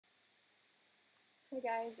Hi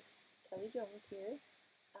guys, Kelly Jones here.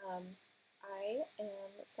 I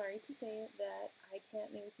am sorry to say that I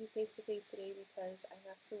can't meet with you face to face today because I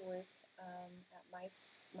have to work at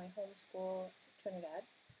my home school, Trinidad.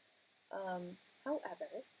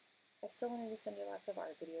 However, I still wanted to send you lots of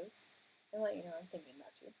art videos and let you know I'm thinking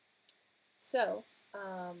about you. So,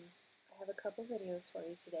 I have a couple videos for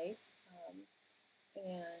you today,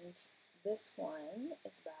 and this one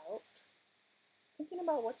is about thinking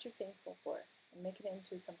about what you're thankful for and making it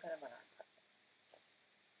into some kind of an art project.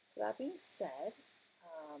 So that being said,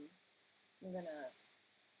 I'm going to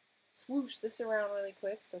swoosh this around really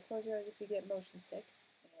quick. So close your eyes if you get motion sick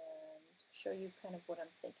and show you kind of what I'm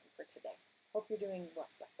thinking for today. Hope you're doing well,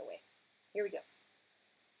 by the way. Here we go.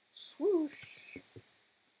 Swoosh.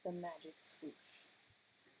 The magic swoosh.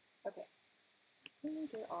 Okay. Let me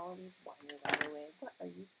get all these wires out of the way. What are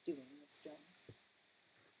you doing, Miss Jones?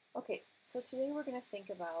 Okay, so today we're going to think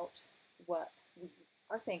about what we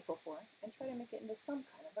are thankful for and try to make it into some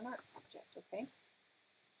kind of an art project, okay?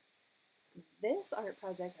 This art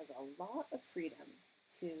project has a lot of freedom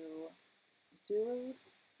to do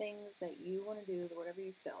things that you want to do, whatever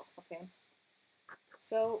you feel, okay?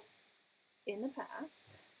 So in the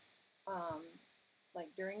past,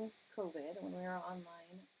 like during COVID, when we were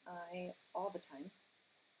online all the time,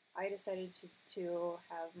 I decided to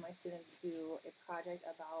have my students do a project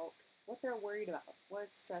about what they're worried about,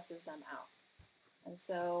 what stresses them out. And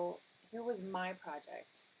so here was my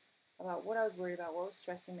project about what I was worried about, what was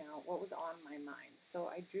stressing me out, what was on my mind. So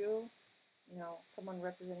I drew, someone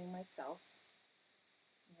representing myself,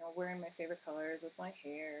 wearing my favorite colors with my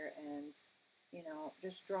hair and,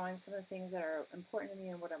 just drawing some of the things that are important to me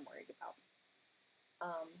and what I'm worried about.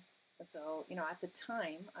 And so, at the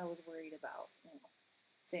time I was worried about,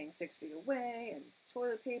 staying 6 feet away and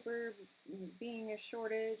toilet paper being a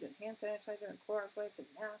shortage and hand sanitizer and Clorox wipes and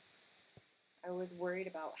masks. I was worried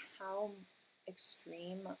about how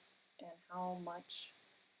extreme and how much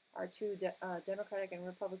our two Democratic and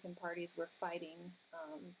Republican parties were fighting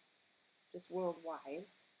just worldwide.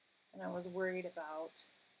 And I was worried about,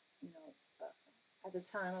 at the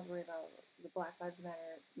time I was worried about the Black Lives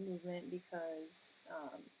Matter movement because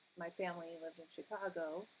my family lived in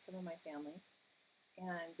Chicago, some of my family,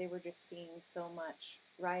 and they were just seeing so much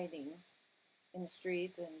rioting in the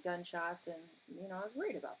streets and gunshots, and I was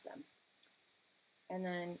worried about them. And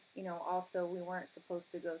then also we weren't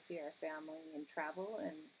supposed to go see our family and travel,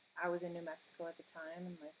 and I was in New Mexico at the time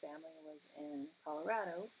and my family was in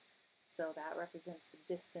Colorado, so that represents the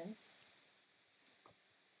distance.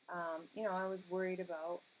 I was worried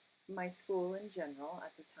about my school in general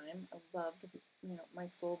at the time. I loved my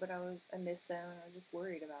school, but I missed them and I was just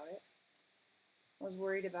worried about it. I was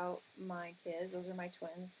worried about my kids, those are my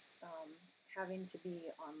twins, having to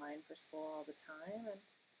be online for school all the time and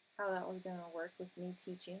how that was going to work with me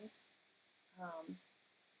teaching.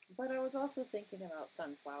 But I was also thinking about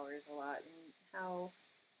sunflowers a lot and how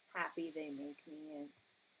happy they make me,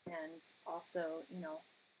 and also,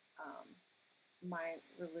 my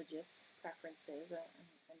religious preferences,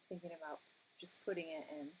 and thinking about just putting it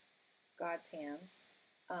in God's hands.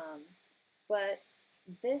 But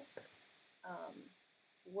this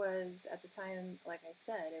was, at the time, like I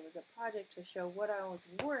said, it was a project to show what I was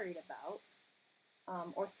worried about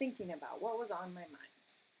or thinking about, what was on my mind.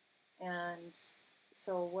 And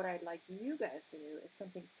so what I'd like you guys to do is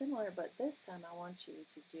something similar, but this time I want you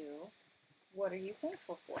to do, what are you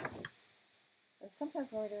thankful for? And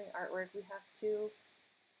sometimes when we're doing artwork, we have to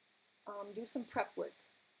do some prep work.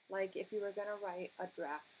 Like if you were going to write a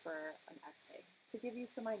draft for an essay, to give you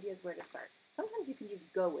some ideas where to start. Sometimes you can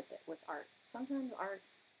just go with it with art. Sometimes art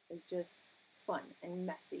is just fun and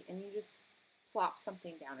messy, and you just plop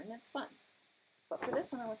something down, and it's fun. But for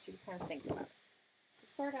this one, I want you to kind of think about it. So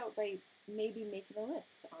start out by maybe making a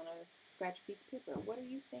list on a scratch piece of paper. What are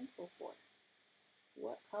you thankful for?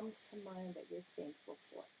 What comes to mind that you're thankful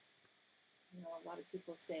for? A lot of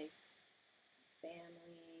people say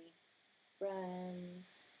family,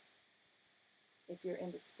 friends. If you're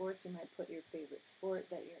into sports, you might put your favorite sport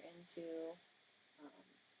that you're into.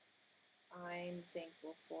 I'm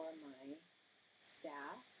thankful for my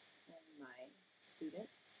staff and my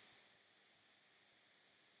students.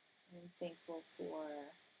 I'm thankful for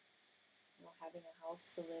having a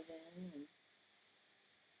house to live in and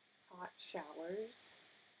hot showers.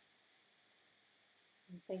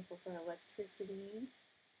 I'm thankful for electricity.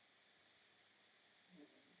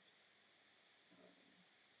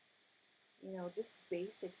 And, just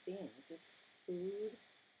basic things, just food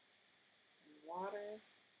and water.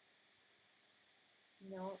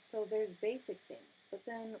 So there's basic things, but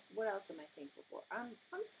then what else am I thankful for? I'm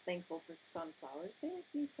just thankful for sunflowers. They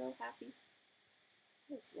make me so happy.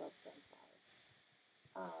 I just love sunflowers.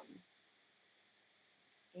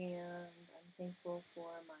 And I'm thankful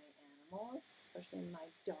for my animals, especially my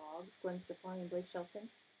dogs, Gwen Stefani and Blake Shelton,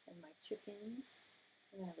 and my chickens.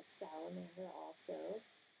 And I have a salamander also.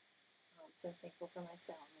 So I'm thankful for my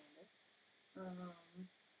salamander.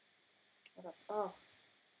 What else? Oh,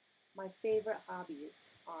 my favorite hobbies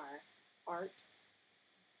are art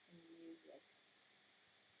and music.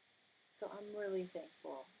 So I'm really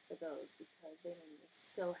thankful for those because they make me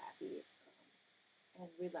so happy and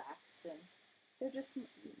relax, and they're just,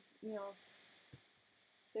 you know,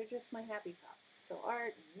 they're just my happy thoughts. So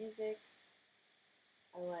art and music.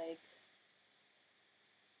 I like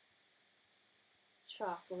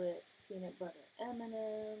chocolate peanut butter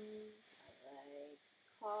M&Ms. I like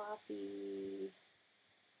coffee.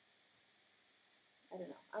 I don't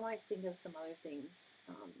know. I might think of some other things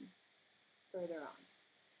further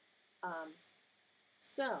on.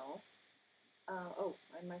 So, oh,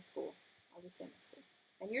 and my school. I'll just say my school.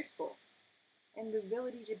 And your school. And the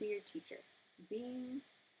ability to be your teacher. Being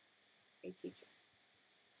a teacher.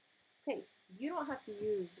 Okay, you don't have to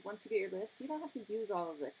use, once you get your list, you don't have to use all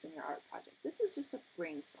of this in your art project. This is just a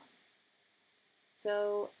brainstorm.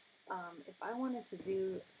 So if I wanted to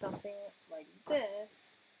do something like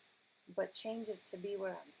this, but change it to be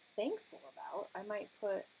what I'm thankful about, I might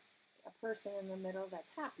put a person in the middle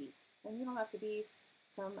that's happy. And you don't have to be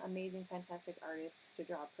some amazing, fantastic artist to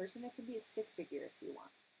draw a person. It could be a stick figure if you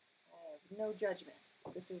want. I have no judgment.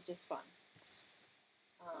 This is just fun.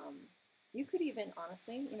 You could even,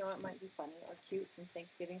 honestly, you know, it might be funny or cute since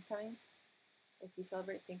Thanksgiving's coming. If you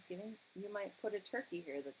celebrate Thanksgiving, you might put a turkey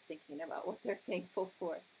here that's thinking about what they're thankful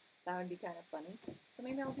for. That would be kind of funny. So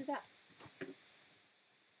maybe I'll do that.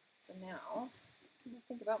 So now, I'm going to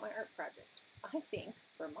think about my art project. I think,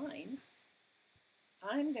 for mine,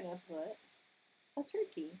 I'm going to put a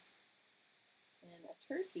turkey. And a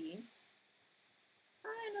turkey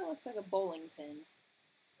kind of looks like a bowling pin.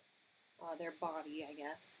 Their body, I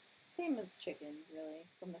guess. Same as chickens, really,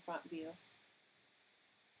 from the front view.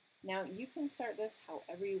 Now, you can start this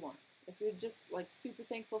however you want. If you're just like super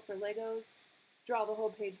thankful for Legos, draw the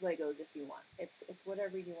whole page Legos if you want. It's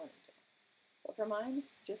whatever you want to do. But for mine,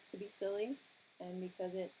 just to be silly, and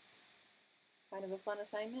because it's kind of a fun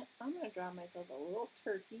assignment, I'm going to draw myself a little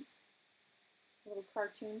turkey, a little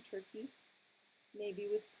cartoon turkey, maybe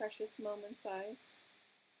with Precious Moments eyes.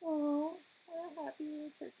 Oh, a happy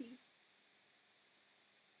little turkey.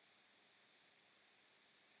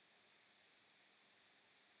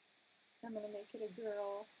 I'm going to make it a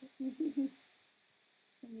girl. And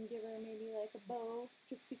give her maybe like a bow,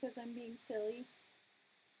 just because I'm being silly.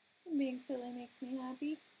 And being silly makes me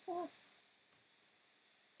happy. Oh.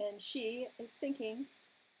 And she is thinking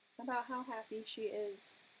about how happy she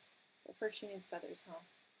is. But first she needs feathers, huh?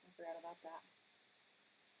 I forgot about that.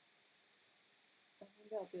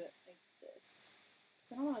 Maybe I'll do it like this.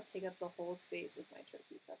 Because I don't want to take up the whole space with my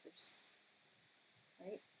turkey feathers.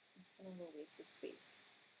 Right? It's kind of a waste of space.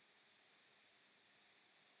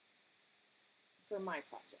 For my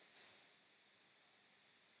project.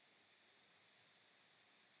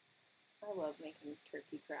 I love making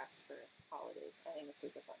turkey crafts for holidays. I think it's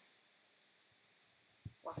super fun.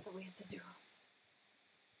 Lots of ways to do them.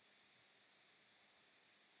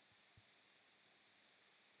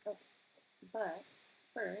 Okay, but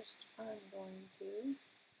first I'm going to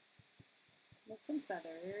make some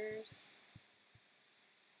feathers.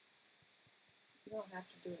 You don't have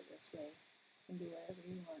to do it this way. You can do whatever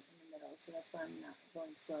you want in the middle. So that's why I'm not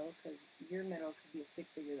going slow, because your middle could be a stick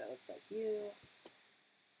figure that looks like you.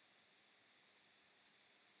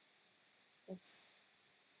 It's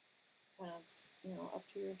kind of, you know, up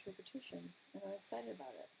to your interpretation, and I'm excited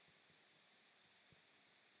about it.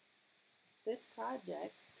 This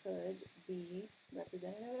project could be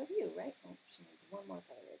representative of you, right? Oh, she needs one more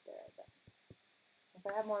feather right there, I bet. If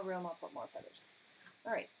I have more room, I'll put more feathers.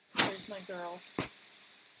 All right, here's my girl.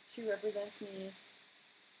 She represents me.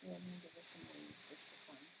 Let me give her some wings just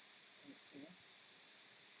for fun. Right here.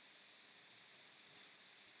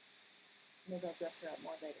 Maybe I'll dress her up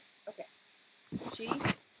more later. Okay, she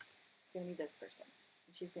is going to be this person.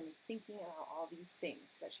 And she's going to be thinking about all these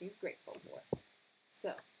things that she's grateful for. So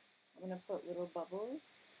I'm going to put little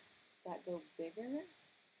bubbles that go bigger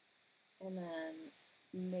and then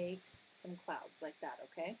make some clouds like that,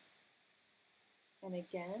 okay? And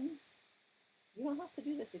again, you don't have to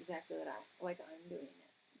do this exactly like I'm doing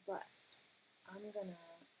it, but I'm going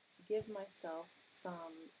to give myself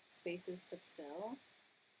some spaces to fill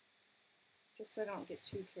just so I don't get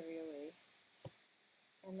too carried away.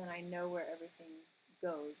 And then I know where everything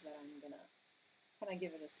goes that I'm going to kind of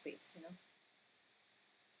give it a space, you know?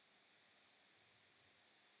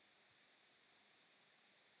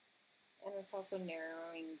 And it's also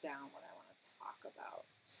narrowing down what I want to talk about.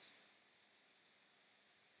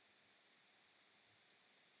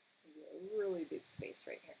 Maybe a really big space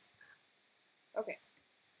right here. Okay.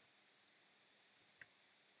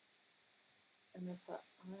 I'm going to put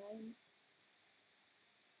I'm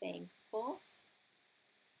thankful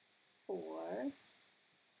for ...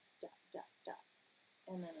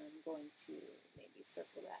 And then I'm going to maybe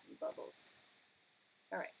circle that in bubbles.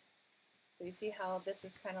 All right. So you see how this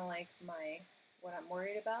is kind of like what I'm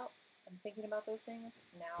worried about? I'm thinking about those things.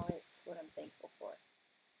 Now it's what I'm thankful for.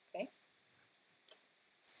 Okay?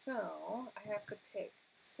 So I have to pick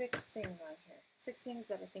 6 things on here. 6 things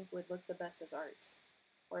that I think would look the best as art.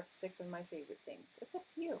 Or 6 of my favorite things. It's up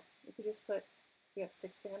to you. You could just put, if you have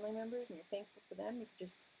 6 family members and you're thankful for them, you could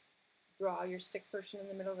just draw your stick person in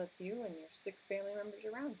the middle that's you and your 6 family members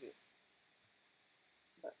around you.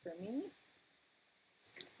 But for me,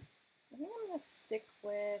 I think I'm going to stick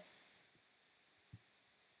with,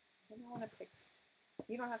 I think I want to pick,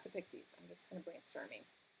 you don't have to pick these, I'm just kind of brainstorming.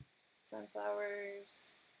 Sunflowers,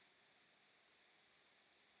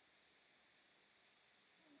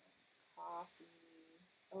 coffee.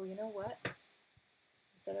 Oh, you know what?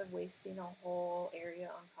 Instead of wasting a whole area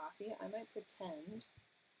on coffee, I might pretend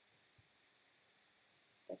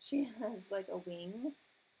that she has like a wing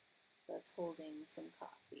that's holding some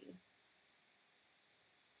coffee.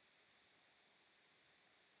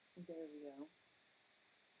 There we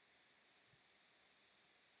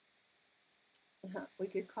go. We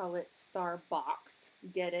could call it Starbox.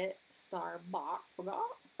 Get it? Starbox.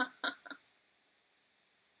 I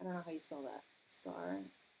don't know how you spell that. Star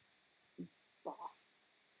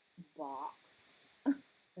box.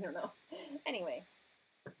 I don't know. Anyway,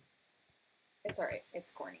 it's all right.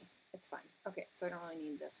 It's corny. It's fine. Okay, so I don't really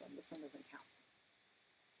need this one. This one doesn't count.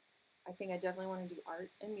 I think I definitely want to do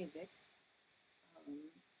art and music.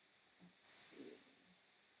 Let's see.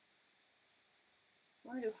 I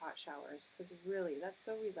want to do hot showers because really, that's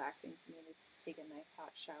so relaxing to me just to take a nice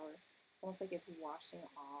hot shower. It's almost like it's washing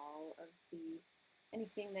all of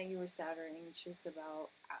anything that you were sad or anxious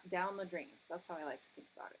about down the drain. That's how I like to think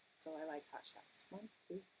about it. So I like hot showers. 1,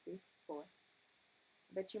 2, 3, 4.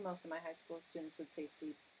 I bet you most of my high school students would say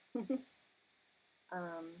sleep.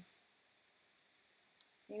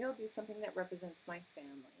 Maybe I'll do something that represents my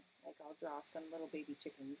family. Like I'll draw some little baby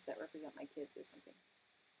chickens that represent my kids or something.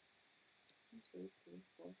 1, 2, 3,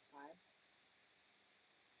 4, 5.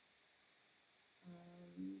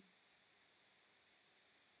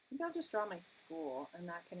 Maybe I'll just draw my school, and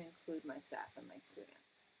that can include my staff and my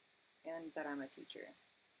students, and that I'm a teacher.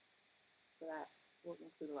 So that will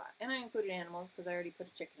include a lot. And I included animals because I already put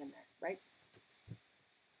a chicken in there, right?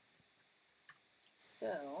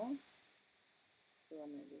 So, I'm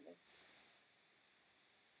going to do this.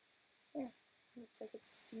 There. Looks like it's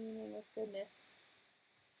steaming with goodness.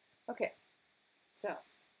 Okay, so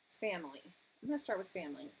family. I'm going to start with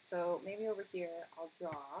family. So maybe over here I'll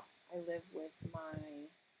draw. I live with my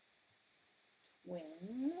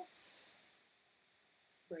twins,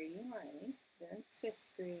 Brady and Riley. They're in 5th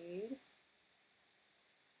grade.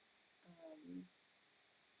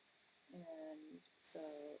 And so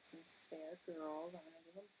since they're girls, I'm going to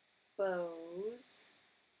give them bows.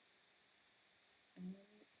 And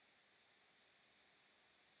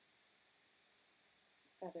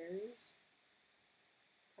feathers.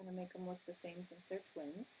 Kind of make them look the same since they're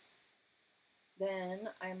twins. Then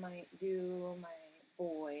I might do my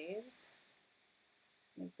boys.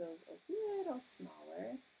 Make those a little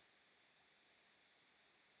smaller.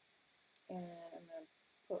 And I'm going to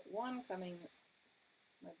put one coming.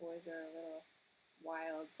 My boys are a little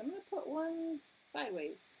wild, so I'm going to put one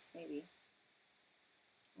sideways, maybe.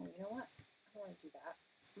 Oh, you know what? I don't want to do that.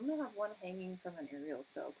 I'm going to have one hanging from an aerial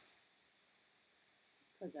silk,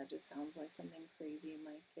 because that just sounds like something crazy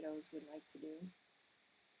my kiddos would like to do.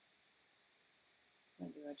 So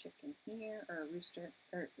I'm going to do a chicken here, or a rooster,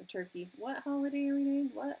 or a turkey. What holiday are we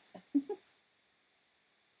doing? What?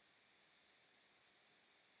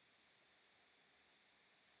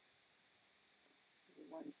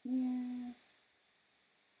 One here.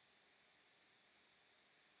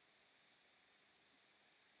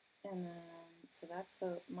 And then, so that's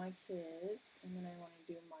my kids, and then I want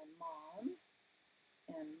to do my mom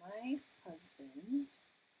and my husband.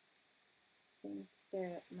 I think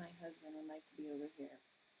that my husband would like to be over here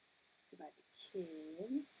by the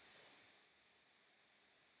kids.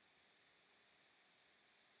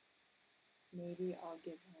 Maybe I'll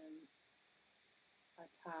give him a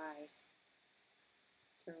tie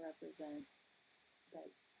to represent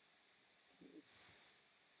that he's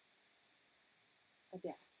a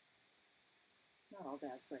dad. Not all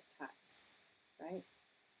dads wear ties, right?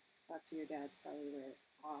 Lots of your dads probably wear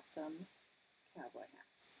awesome cowboy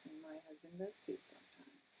hats, and my husband does too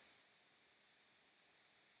sometimes.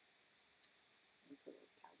 And put a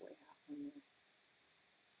cowboy hat on there.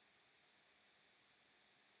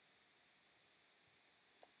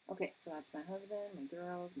 Okay, so that's my husband, my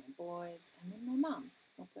girls, my boys, and then my mom.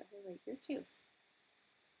 I'll put her right here too.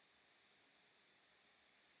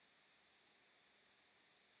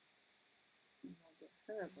 And I'll give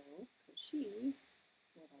her a bow because she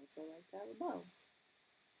would also like to have a bow.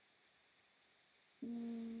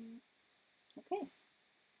 Okay,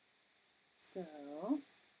 so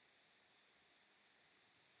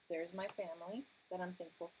there's my family that I'm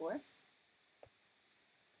thankful for.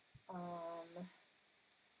 I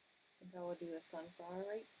think I will do a sunflower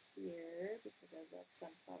right here because I love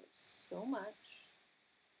sunflowers so much.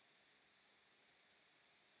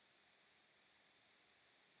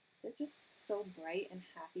 They're just so bright and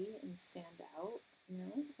happy and stand out, you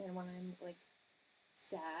know? And when I'm like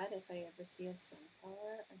sad, if I ever see a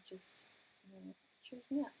sunflower, I just, it cheers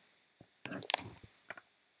me up.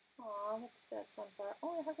 Aw, look at that sunflower.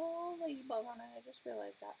 Oh, it has a little ladybug on it. I just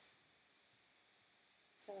realized that.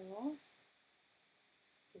 So,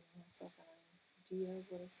 giving myself an idea of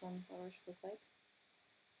what a sunflower should look like.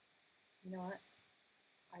 You know what?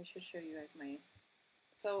 I should show you guys my...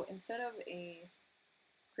 So instead of a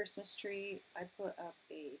Christmas tree, I put up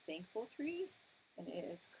a thankful tree, and it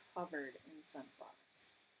is covered in sunflowers.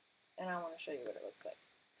 And I want to show you what it looks like.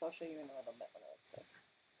 So I'll show you in a little bit what it looks like.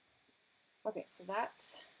 Okay, so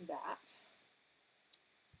that's that.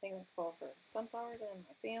 Thankful for sunflowers and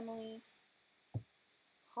my family.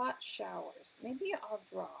 Hot showers. Maybe I'll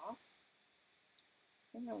draw.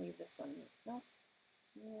 I'm going to leave this one. No.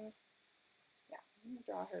 Yeah, I'm going to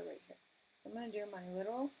draw her right here. So I'm going to do my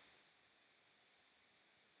little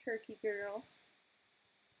turkey girl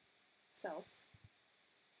self.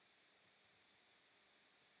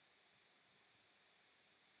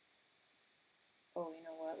 Oh, you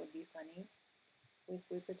know what would be funny? If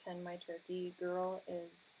we pretend my turkey girl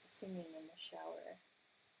is singing in the shower.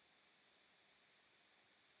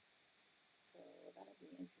 So that'll be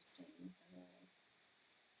interesting.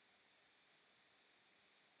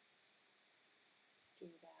 Do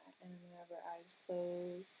that, and I'm gonna have her eyes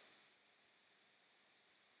closed,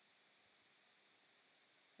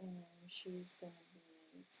 and she's gonna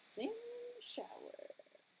be singing in the shower.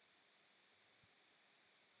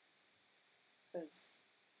 Because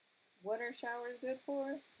what are showers good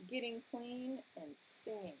for? Getting clean and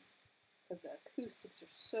singing. Because the acoustics are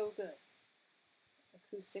so good.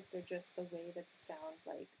 Acoustics are just the way that the sound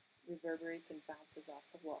like reverberates and bounces off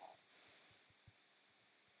the walls.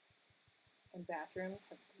 And bathrooms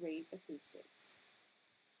have great acoustics.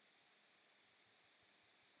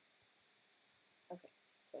 Okay,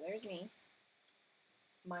 so there's me.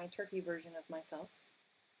 My turkey version of myself.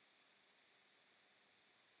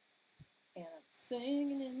 And I'm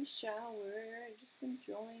singing in the shower, just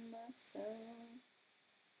enjoying myself.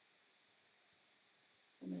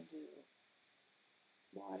 So I'm going to do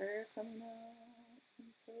water coming out.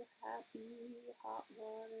 I'm so happy, hot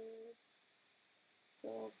water.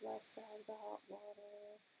 So blessed to have the hot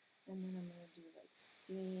water. And then I'm going to do like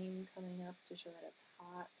steam coming up to show that it's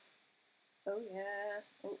hot. Oh yeah.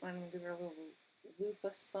 Oh, I'm going to give her a little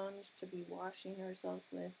loofah sponge to be washing herself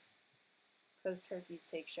with. Because turkeys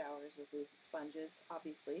take showers with loofah sponges,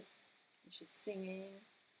 obviously. And she's singing.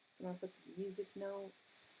 So I'm going to put some music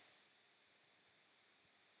notes.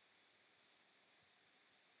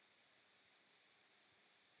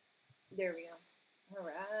 There we go.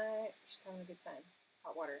 Alright. She's having a good time.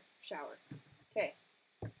 Hot water. Shower. Okay.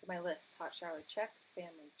 My list. Hot shower, check.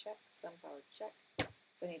 Family, check. Sunflower, check.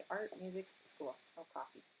 So I need art, music, school. Oh,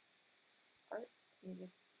 coffee. Art, music,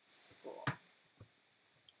 school.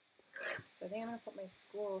 So I think I'm going to put my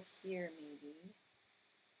school here, maybe.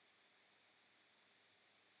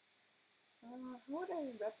 How would I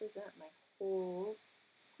represent my whole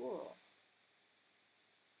school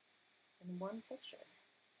in one picture?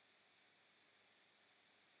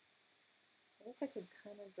 I guess I could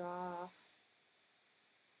kind of draw,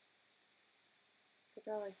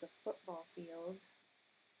 like the football field,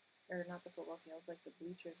 or not the football field, like the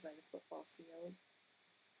bleachers by the football field.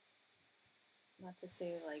 Not to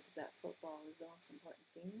say like that football is the most important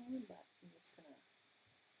thing there, but I'm just gonna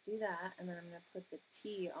do that, and then I'm gonna put the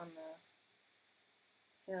T on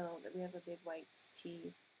the hill. That we have a big white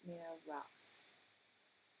T made out of rocks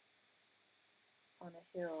on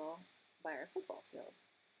a hill by our football field.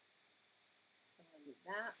 So I'm gonna do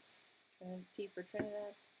that. T for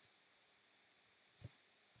Trinidad.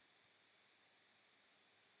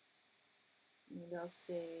 Maybe I'll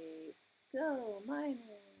say, go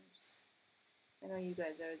Miners. I know you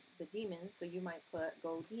guys are the demons, so you might put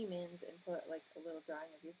go demons and put like a little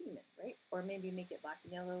drawing of your demon, right? Or maybe make it black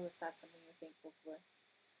and yellow if that's something you're thankful for.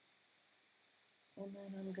 And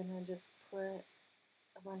then I'm gonna just put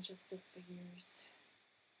a bunch of stick figures.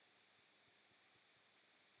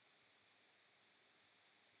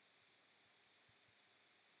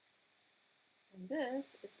 And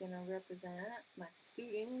this is going to represent my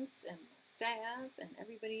students and my staff and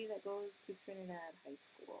everybody that goes to Trinidad High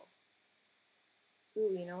School.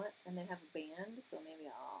 Ooh, you know what? And they have a band, so maybe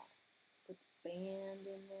I'll put the band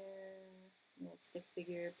in there. A little stick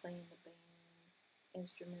figure playing the band,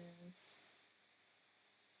 instruments.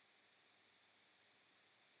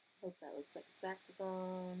 Hope that looks like a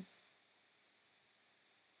saxophone.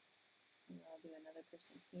 And I'll do another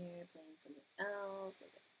person here playing something else,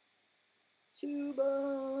 like a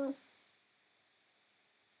tuba.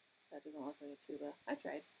 That doesn't look like a tuba. I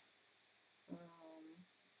tried.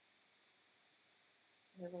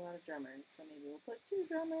 We have a lot of drummers, so maybe we'll put 2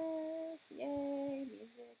 drummers. Yay,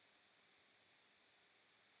 music.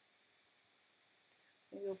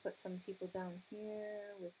 Maybe we'll put some people down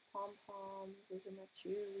here with pom-poms. Those are my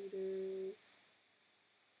cheerleaders.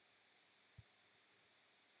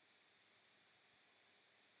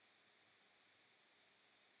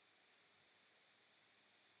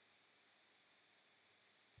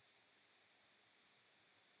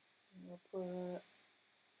 And we'll put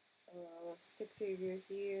a stick figure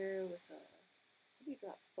here with a, how do you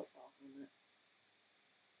drop football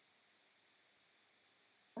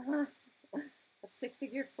helmet? A stick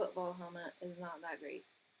figure football helmet is not that great.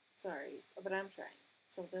 Sorry, but I'm trying.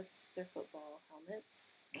 So that's their football helmets.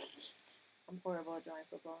 I'm horrible at drawing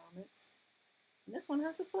football helmets. And this one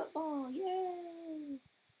has the football. Yay!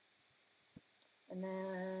 And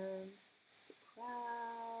then this is the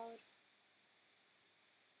crowd.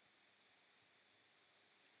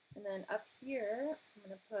 And then up here, I'm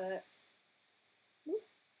going to put, whoop,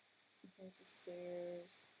 here's the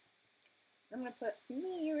stairs. I'm going to put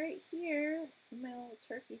me right here, my little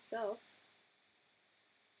turkey self.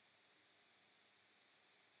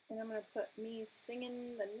 And I'm going to put me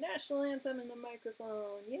singing the national anthem in the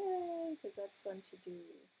microphone. Yay, because that's fun to do.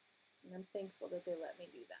 And I'm thankful that they let me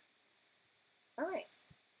do that. All right.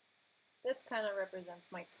 This kind of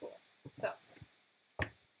represents my school. So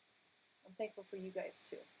I'm thankful for you guys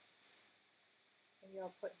too. Maybe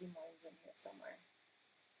I'll put Des Moines in here somewhere.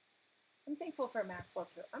 I'm thankful for Maxwell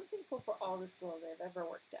too. I'm thankful for all the schools I've ever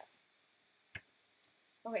worked at.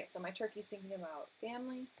 Okay, so my turkey's thinking about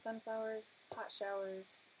family, sunflowers, hot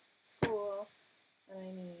showers, school, and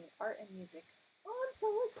I need art and music. Oh, I'm so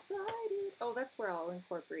excited. Oh, that's where I'll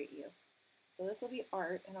incorporate you. So this will be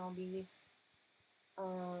art, and I'll be,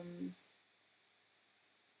 oh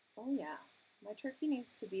yeah, my turkey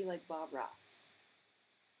needs to be like Bob Ross.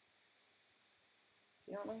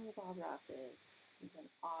 If you don't know who Bob Ross is, he's an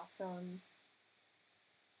awesome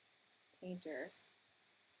painter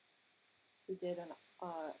who did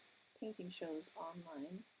painting shows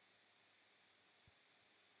online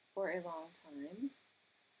for a long time.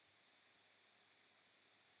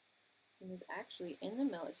 He was actually in the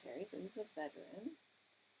military, so he's a veteran.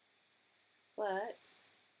 But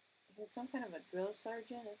he was some kind of a drill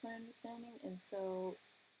sergeant, is my understanding. And so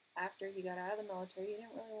after he got out of the military, he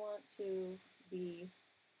didn't really want to be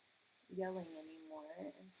yelling anymore.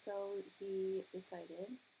 And so he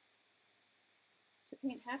decided to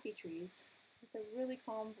paint happy trees with a really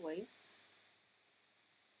calm voice.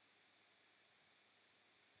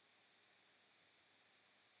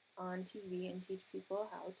 On TV and teach people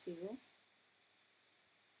how to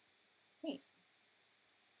paint.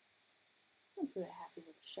 I'm gonna put a happy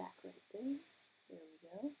little shack right there. There we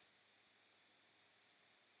go.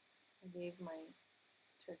 I gave my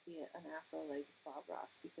turkey an afro like Bob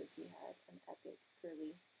Ross because he had an epic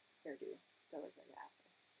curly hairdo that looked like an afro.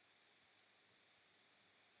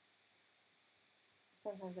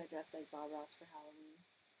 Sometimes I dress like Bob Ross for Halloween.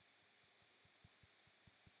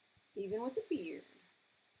 Even with a beard.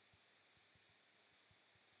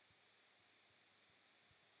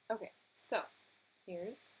 Okay, so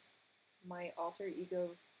here's my alter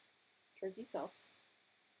ego turkey self,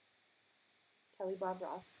 Kelly Bob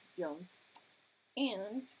Ross Jones.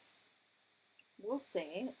 And we'll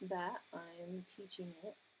say that I'm teaching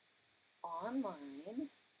it online.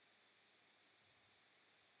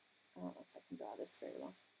 I don't know if I can draw this very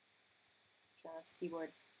well. Try not to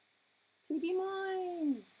keyboard. 2D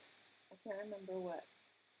lines! I can't remember what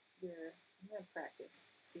your, I'm going to practice,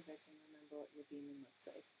 see if I can remember what your demon looks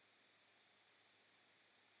like.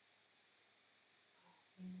 Oh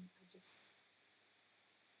man,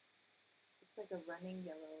 it's like a running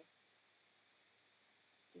yellow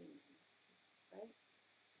demon. right?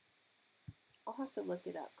 I'll have to look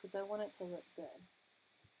it up because I want it to look good.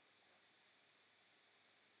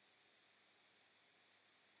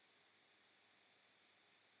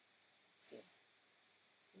 Let's see.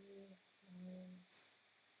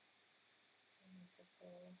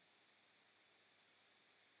 Municipal.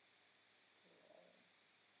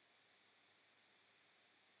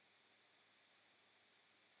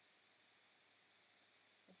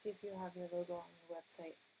 Let's see if you have your logo on your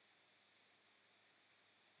website.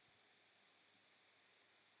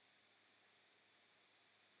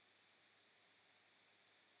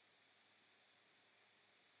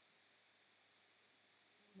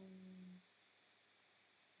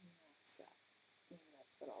 Mascot. Maybe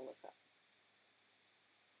that's what I'll look up.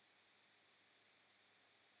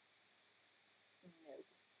 Nope.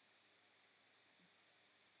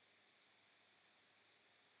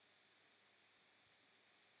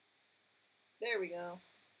 There we go.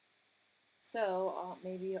 So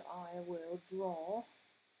maybe I will draw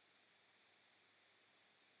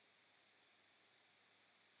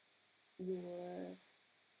your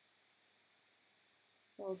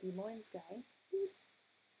little Des Moines guy. Boop.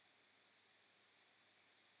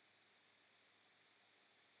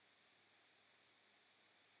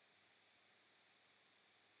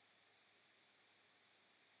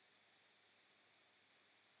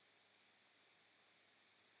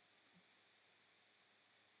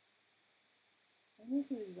 I knew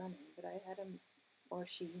he was running, but I had him or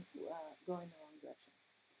she going the wrong direction.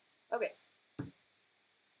 Okay.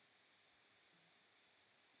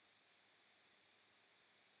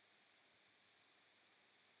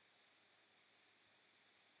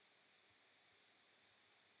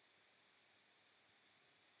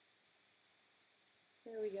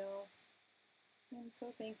 There we go. I'm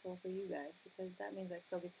so thankful for you guys because that means I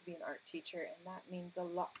still get to be an art teacher, and that means a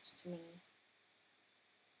lot to me.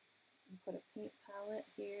 Put a paint palette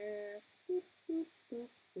here. Boop, boop, boop,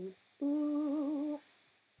 boop, boop.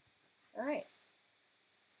 All right.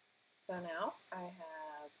 So now I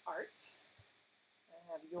have art.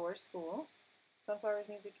 I have your school, sunflowers,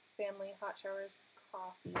 music, family, hot showers,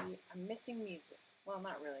 coffee. I'm missing music. Well,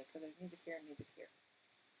 not really, because there's music here and music here.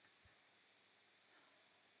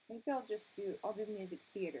 Maybe I'll do music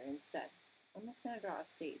theater instead. I'm just gonna draw a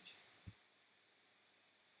stage.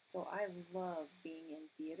 So I love being in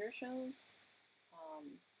theater shows.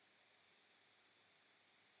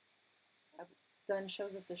 I've done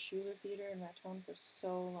shows at the Schuler Theater in Raton for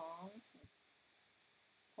so long,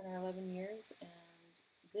 10 or 11 years, and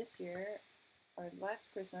this year, or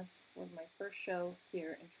last Christmas, was my first show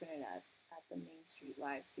here in Trinidad at the Main Street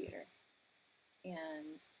Live Theater,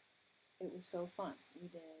 and it was so fun. We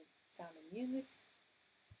did Sound of Music,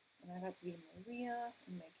 and I got to be Maria,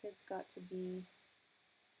 and my kids got to be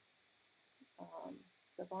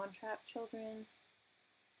the Von Trapp children,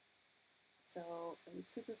 so it was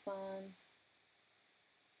super fun.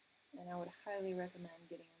 And I would highly recommend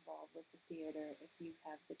getting involved with the theater if you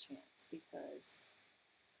have the chance, because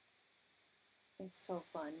it's so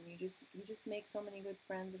fun. You just make so many good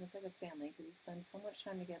friends, and it's like a family because you spend so much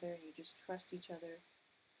time together and you just trust each other.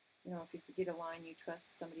 You know, if you forget a line, you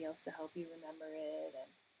trust somebody else to help you remember it,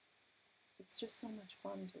 and it's just so much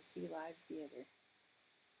fun to see live theater.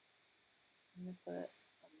 I'm gonna put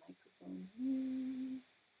a microphone here.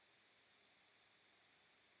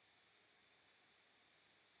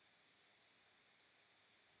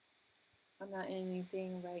 I'm not in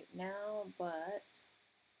anything right now, but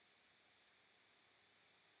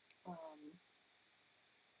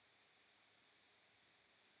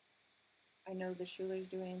I know the Schuler's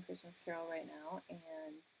doing Christmas Carol right now,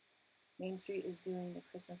 and Main Street is doing the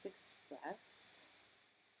Christmas Express.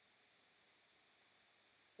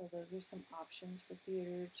 So those are some options for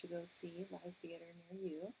theater to go see, live theater near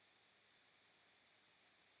you.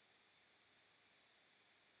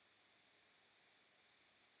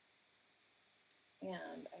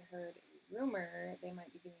 And I heard a rumor they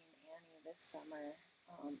might be doing Annie this summer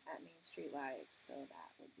at Main Street Live, so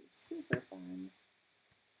that would be super fun.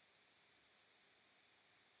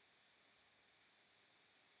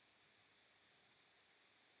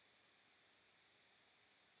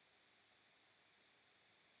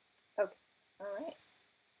 Okay, all right.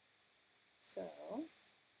 So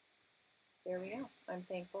there we go. I'm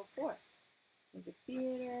thankful for music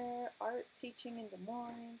theater, art teaching in Des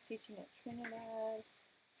Moines, teaching at Trinidad,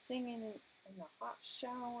 singing in the hot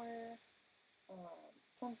shower,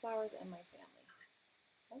 sunflowers, and my family.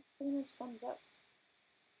 That pretty much sums up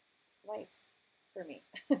life for me.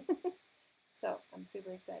 So I'm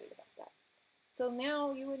super excited about that. So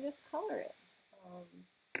now you would just color it.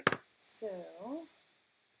 So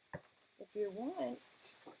if if you want,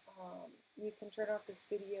 you can turn off this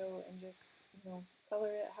video and just,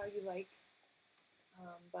 color it how you like.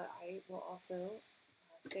 But I will also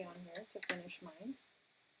stay on here to finish mine.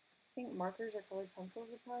 I think markers or colored pencils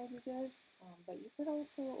would probably be good, but you could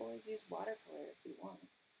also always use watercolor if you want.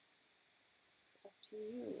 It's up to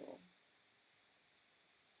you.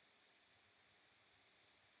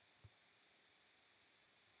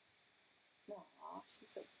 Aw, she's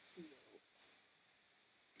so cute.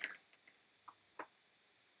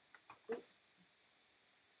 Oop.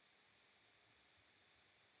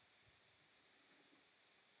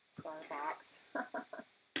 Starbucks.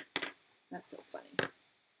 That's so funny. I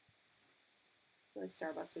feel like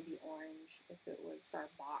Starbucks would be orange if it was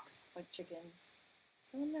Starbucks, like chickens.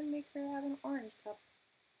 Someone then make her have an orange cup.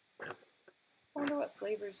 I wonder what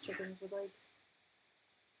flavors chickens would like.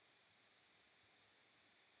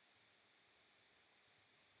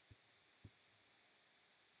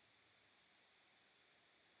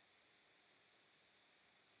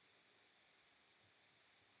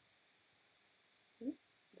 Ooh,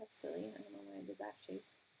 that's silly. I don't know why I did that shape.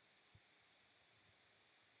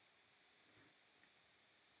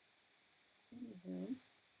 Anywho.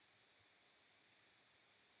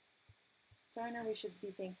 So I know we should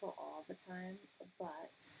be thankful all the time,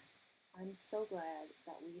 but I'm so glad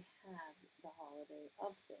that we have the holiday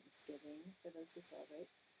of Thanksgiving, for those who celebrate,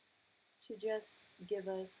 to just give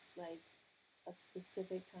us like a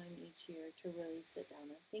specific time each year to really sit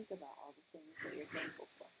down and think about all the things that you're thankful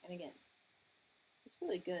for. And again, it's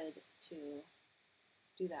really good to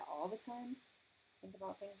do that all the time. Think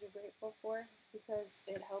about things you're grateful for, because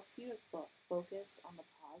it helps you to focus on the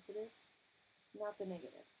positive, not the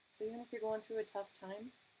negative. So even if you're going through a tough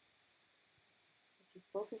time, if you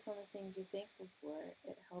focus on the things you're thankful for,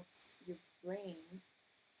 it helps your brain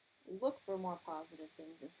look for more positive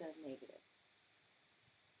things instead of negative.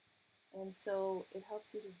 And so it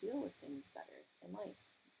helps you to deal with things better in life.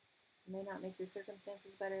 It may not make your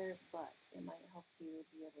circumstances better, but it might help you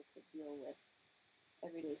be able to deal with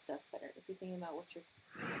everyday stuff better. If you're thinking about what you're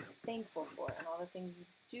thankful for and all the things you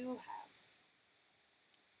do have,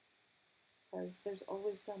 because there's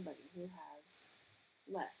always somebody who has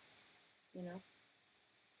less,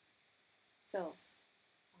 So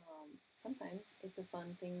sometimes it's a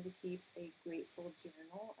fun thing to keep a grateful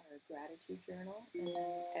journal or a gratitude journal, and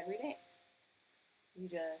then every day you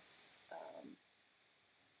just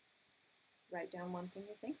write down one thing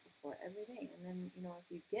you're thankful for every day. And then,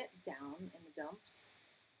 if you get down in the dumps,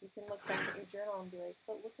 you can look back at your journal and be like,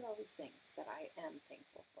 but look at all these things that I am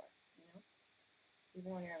thankful for,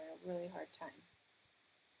 even when you're having a really hard time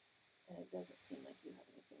and it doesn't seem like you have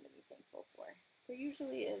anything to be thankful for. There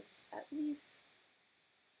usually is at least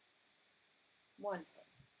one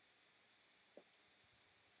thing.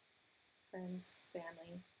 Friends,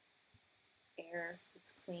 family, air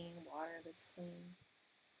that's clean, water that's clean.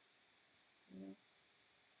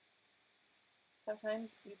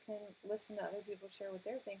 Sometimes you can listen to other people share what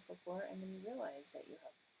they're thankful for, and then you realize that you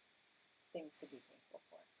have things to be thankful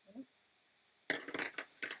for.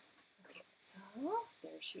 Okay, so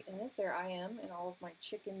there she is. There I am in all of my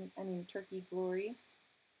turkey glory.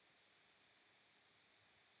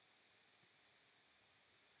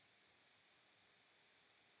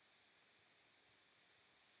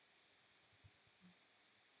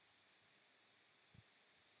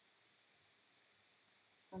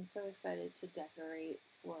 I'm so excited to decorate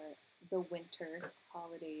for the winter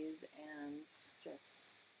holidays and just,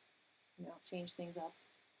 change things up.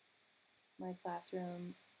 My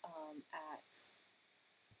classroom at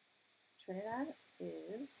Trinidad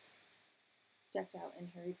is decked out in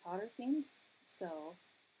Harry Potter theme, so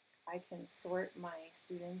I can sort my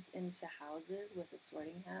students into houses with a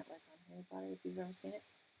sorting hat, like on Harry Potter, if you've ever seen it.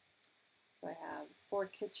 So I have 4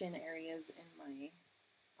 kitchen areas in my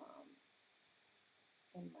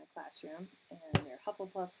classroom, and they're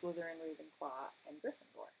Hufflepuff, Slytherin, Ravenclaw, and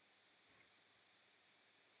Gryffindor.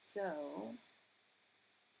 So,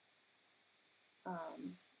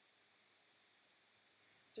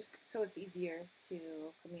 just so it's easier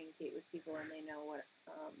to communicate with people and they know what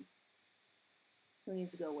who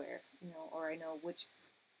needs to go where, or I know which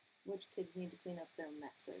kids need to clean up their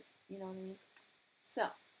mess, or you know what I mean. So,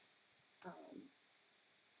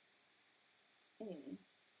 anyway.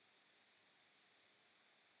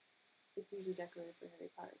 It's usually decorated for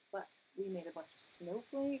Harry Potter, but we made a bunch of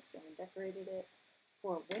snowflakes and we decorated it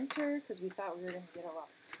for winter because we thought we were going to get a lot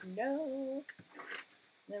of snow.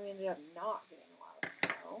 And then we ended up not getting a lot of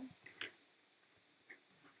snow.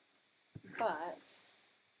 But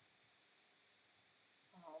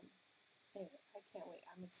anyway, I can't wait.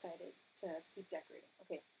 I'm excited to keep decorating.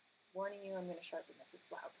 Okay, warning telling you I'm going to sharpen this.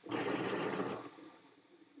 It's loud.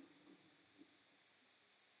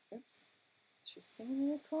 Oops. She's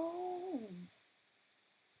singing a cone.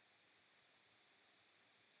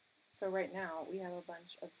 So right now we have a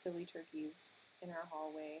bunch of silly turkeys in our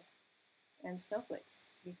hallway and snowflakes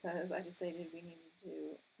because I decided we needed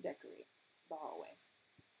to decorate the hallway.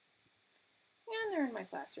 And they're in my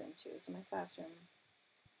classroom too. So my classroom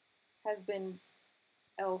has been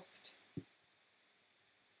elfed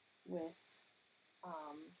with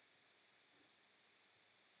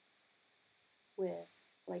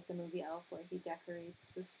like the movie Elf where he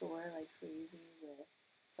decorates the store like crazy with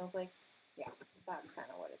snowflakes. Yeah, that's kind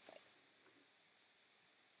of what it's like.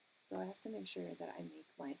 So I have to make sure that I make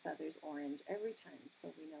my feathers orange every time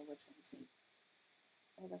so we know which one's me.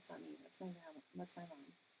 Oh, that's not me. That's my grandma. That's my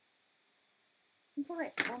mom. It's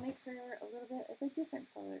alright. I'll make her a little bit of a different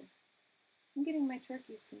color. I'm getting my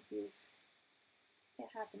turkeys confused. It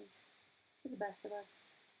happens to the best of us.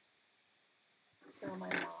 So my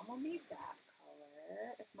mom will be that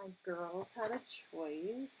color. If my girls had a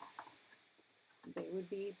choice, they would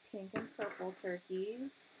be pink and purple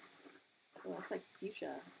turkeys. Well, that's like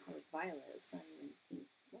fuchsia, or like violet. It's not even pink.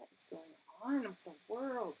 What is going on with the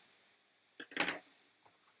world? Okay.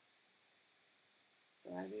 So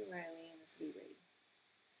that'd be Riley, and this would be Brady.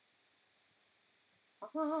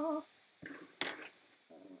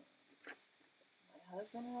 My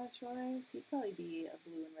husband had a choice. He'd probably be a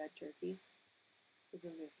blue and red turkey, because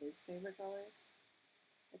those are his favorite colors,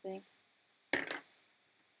 I think.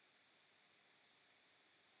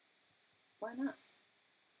 Why not?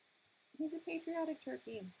 He's a patriotic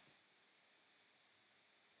turkey.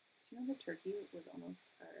 Do you know the turkey was almost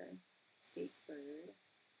our state bird?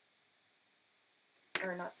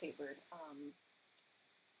 Or not state bird.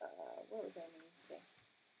 What was I meaning to say?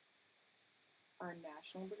 Our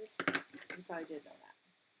national bird? You probably did know that.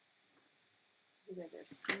 You guys are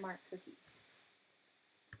smart cookies.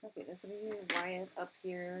 Okay, this will be Wyatt up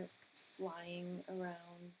here flying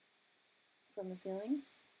around from the ceiling.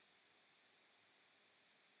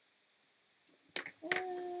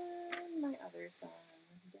 And my other son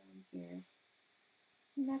down here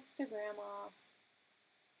next to Grandma.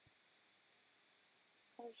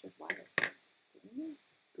 Color should Wyatt green?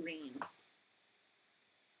 Green.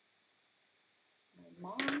 My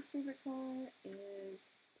mom's favorite color is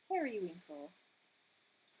periwinkle.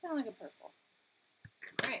 It's kind of like a purple.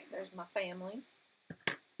 Alright, there's my family.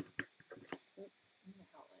 Oop, I'm going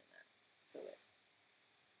to outline that so it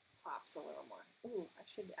pops a little more. Ooh, I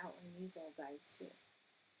should outline these little guys too.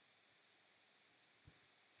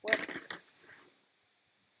 Whoops.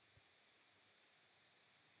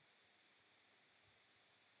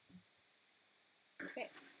 Okay.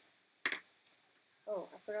 Oh,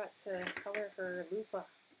 I forgot to color her loofah.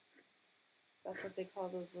 That's what they call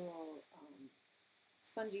those little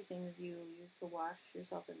spongy things you use to wash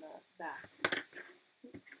yourself in the bath.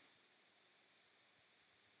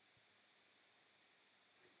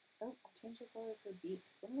 Oh, I changed the color of her beak.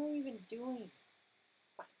 What am I even doing?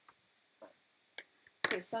 It's fine. It's fine.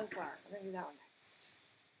 Okay, sunflower. I'm going to do that one next.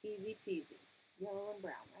 Easy peasy. Yellow and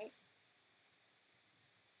brown, right?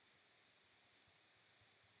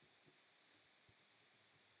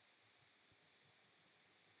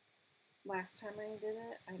 Last time I did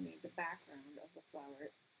it, I made the background of the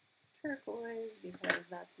flower turquoise because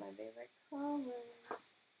that's my favorite color.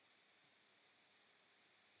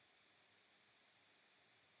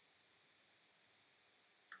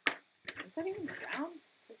 Is that even brown?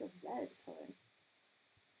 It's like a red color.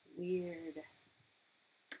 Weird.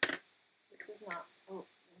 This is not, oh,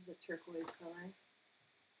 there's a turquoise color.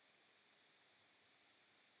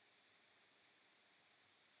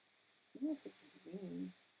 This looks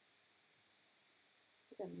green.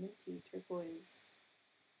 It's like a minty turquoise.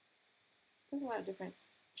 There's a lot of different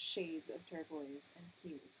shades of turquoise and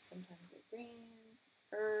hues. Sometimes they're green,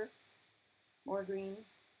 earth, more green.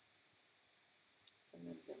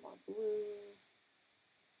 Sometimes they're more blue.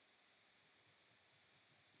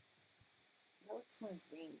 That looks more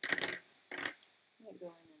green to me. I'm going to go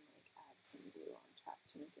in and like add some blue on top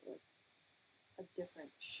to make it look a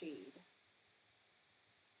different shade.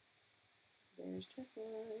 There's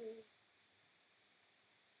turquoise.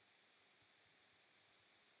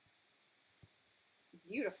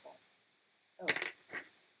 Beautiful. Oh.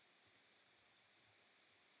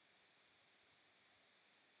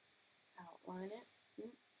 Outline it.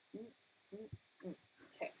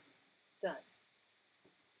 Okay, done.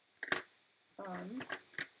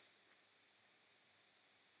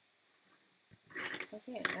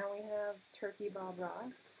 Okay, now we have Turkey Bob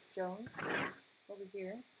Ross Jones over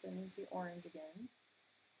here, so it needs to be orange again.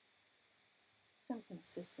 Just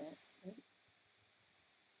unconsistent. Right?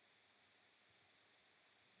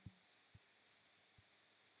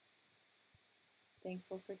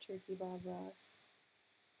 Thankful for Turkey Bob Ross.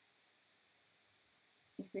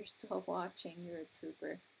 If you're still watching, you're a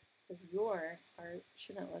trooper. Because your art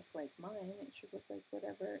shouldn't look like mine. It should look like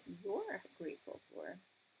whatever you're grateful for.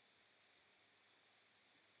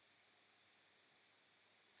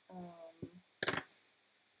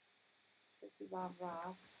 Turkey Bob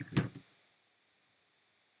Ross.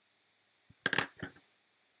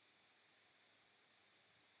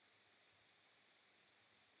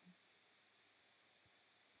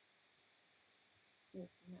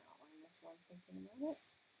 Now I miss one thinking about it.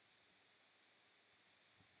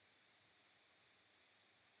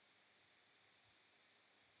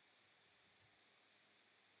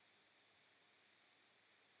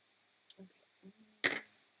 Okay.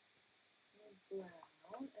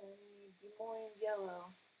 Brown and Des Moines yellow.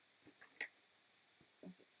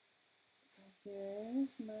 Okay. So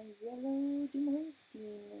here's my yellow Des Moines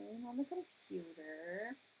demon on the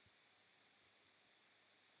computer.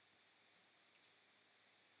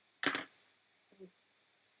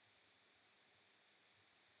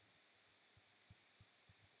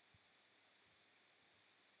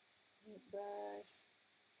 Paintbrush.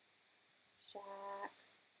 Shack.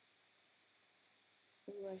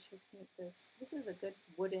 Ooh, I should paint this. This is a good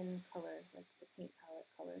wooden color, like the paint palette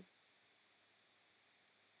color.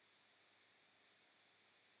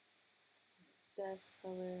 Desk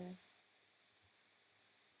color.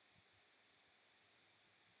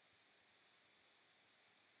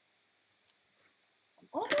 I'm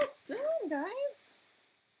almost done, guys.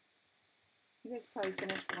 You guys probably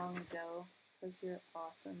finished long ago because you're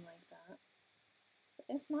awesome like that.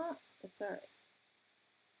 But if not, it's alright.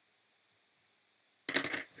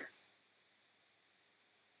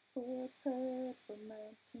 For purple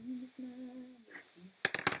mountains, majesties.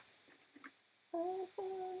 Oh, for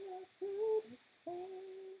your fruit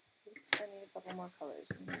flame. Oops, I need a couple more colors.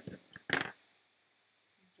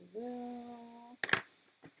 Blue.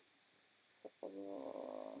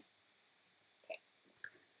 Purple. Okay.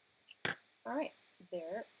 Alright,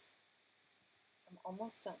 there. I'm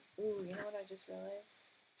almost done. Ooh, you know what I just realized?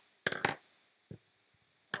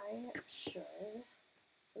 I should.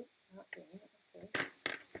 Oop, not green. Okay.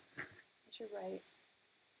 I should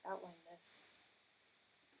outline this.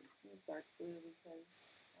 Use dark blue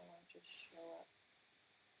because I want it to show up.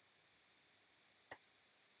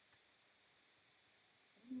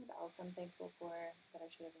 You know what else I'm thankful for that I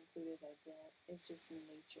should have included that I didn't is just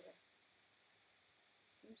nature.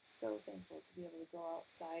 I'm so thankful to be able to go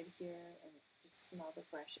outside here and just smell the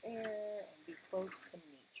fresh air and be close to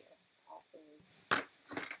nature. That is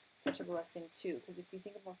such a blessing too, because if you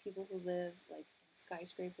think about people who live like in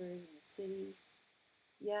skyscrapers in the city,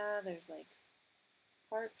 yeah, there's like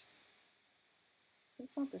parks, but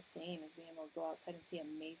it's not the same as being able to go outside and see a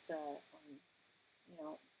mesa on, you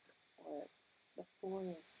know, or the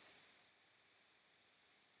forest.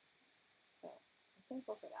 So I'm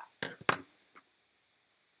thankful for that.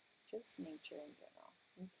 Just nature in general,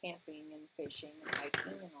 and camping and fishing and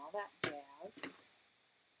hiking and all that jazz.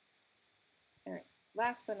 All right,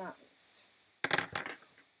 last but not least,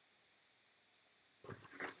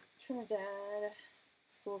 Trinidad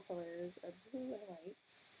school colors are blue and white.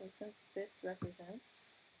 So since this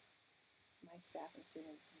represents my staff and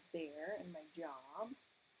students there and my job,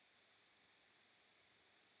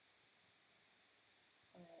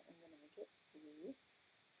 I'm going to make it blue.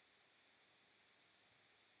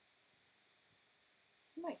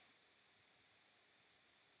 White.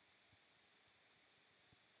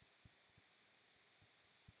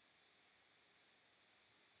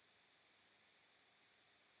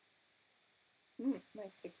 My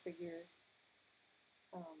stick figure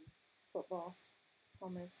football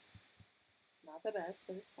helmets. Not the best,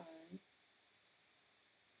 but it's fine.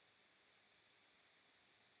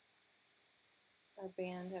 Our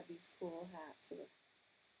band have these cool hats with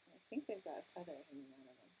I think they've got a feather hanging out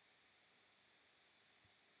of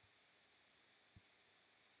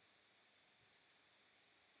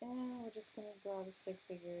them. And we're just going to draw the stick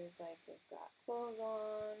figures like they've got clothes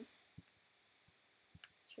on.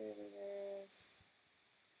 Cheerleaders.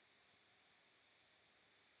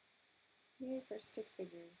 Yay for stick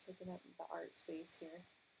figures, taking up the art space here.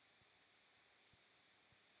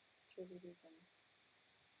 Cheerleaders and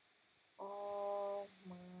all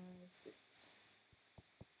my students.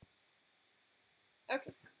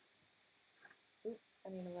 Okay. Oop, I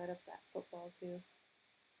need to light up that football too.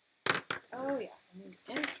 Oh yeah, and these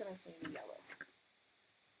instruments need to be yellow.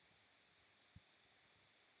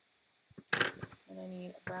 And I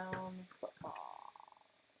need a brown football.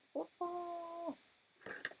 Football.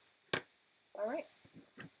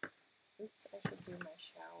 oops, I should do my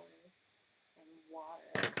shower and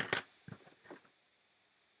water.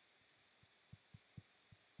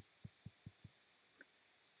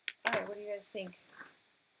 All right, what do you guys think?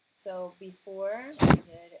 So before I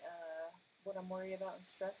did what I'm worried about and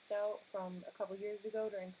stressed out from a couple years ago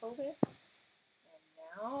during COVID, and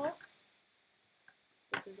now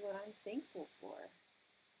this is what I'm thankful for,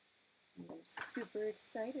 and I'm super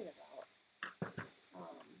excited about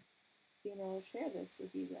being able to share this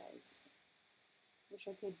with you guys. Wish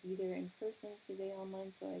I could be there in person today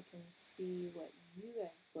online so I can see what you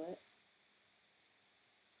guys put.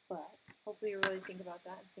 But hopefully you really think about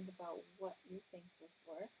that and think about what you're thankful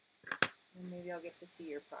for. And maybe I'll get to see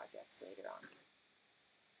your projects later on.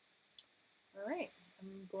 All right,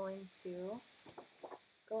 I'm going to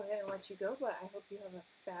go ahead and let you go, but I hope you have a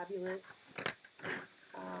fabulous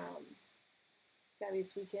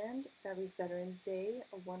weekend, fabulous Veterans Day,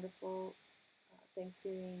 a wonderful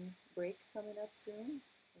Thanksgiving break coming up soon,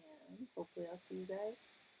 and hopefully I'll see you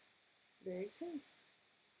guys very soon.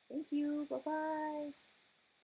 Thank you. Bye-bye.